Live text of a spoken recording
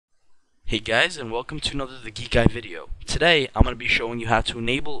Hey guys, and welcome to another The Geek Guy video. Today, I'm going to be showing you how to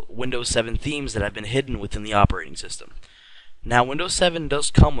enable Windows 7 themes that have been hidden within the operating system. Now, Windows 7 does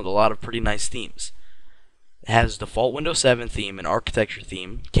come with a lot of pretty nice themes. It has default Windows 7 theme, an architecture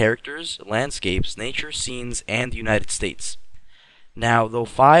theme, characters, landscapes, nature, scenes, and the United States. Now, the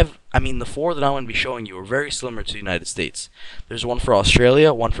four that I'm going to be showing you are very similar to the United States. There's one for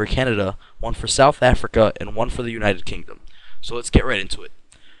Australia, one for Canada, one for South Africa, and one for the United Kingdom. So let's get right into it.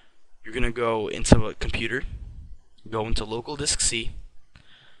 You're going to go into a computer, go into local disk C,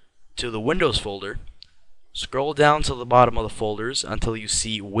 to the Windows folder, scroll down to the bottom of the folders until you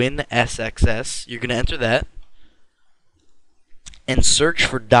see WinSXS. You're going to enter that, and search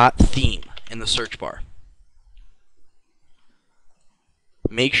for .theme in the search bar.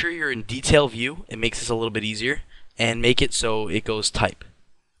 Make sure you're in detail view, it makes this a little bit easier, and make it so it goes type.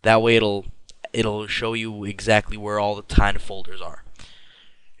 That way it'll show you exactly where all the kind of folders are.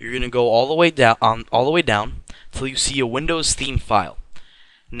 You're going to go all the way down till you see a Windows theme file.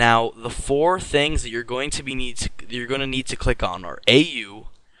 Now, the four things that you're going to need to click on are AU,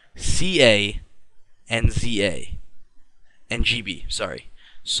 CA, and ZA, and GB. Sorry.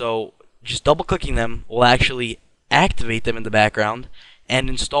 So just double-clicking them will actually activate them in the background and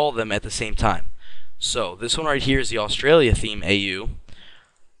install them at the same time. So this one right here is the Australia theme, AU.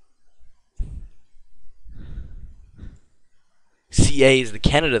 CA is the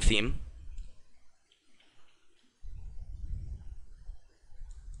Canada theme.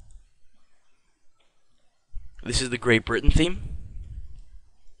 This is the Great Britain theme.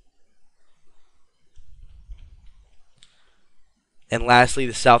 And lastly,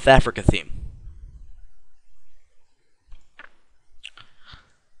 the South Africa theme.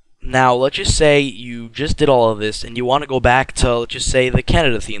 Now, let's just say you just did all of this and you want to go back to, let's just say, the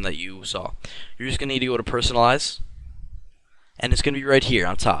Canada theme that you saw. You're just going to need to go to Personalize. And it's going to be right here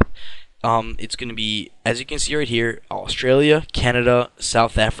on top. It's going to be, as you can see right here, Australia, Canada,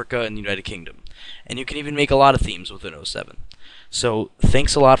 South Africa, and the United Kingdom. And you can even make a lot of themes with Windows 7. So,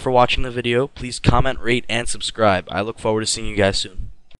 thanks a lot for watching the video. Please comment, rate, and subscribe. I look forward to seeing you guys soon.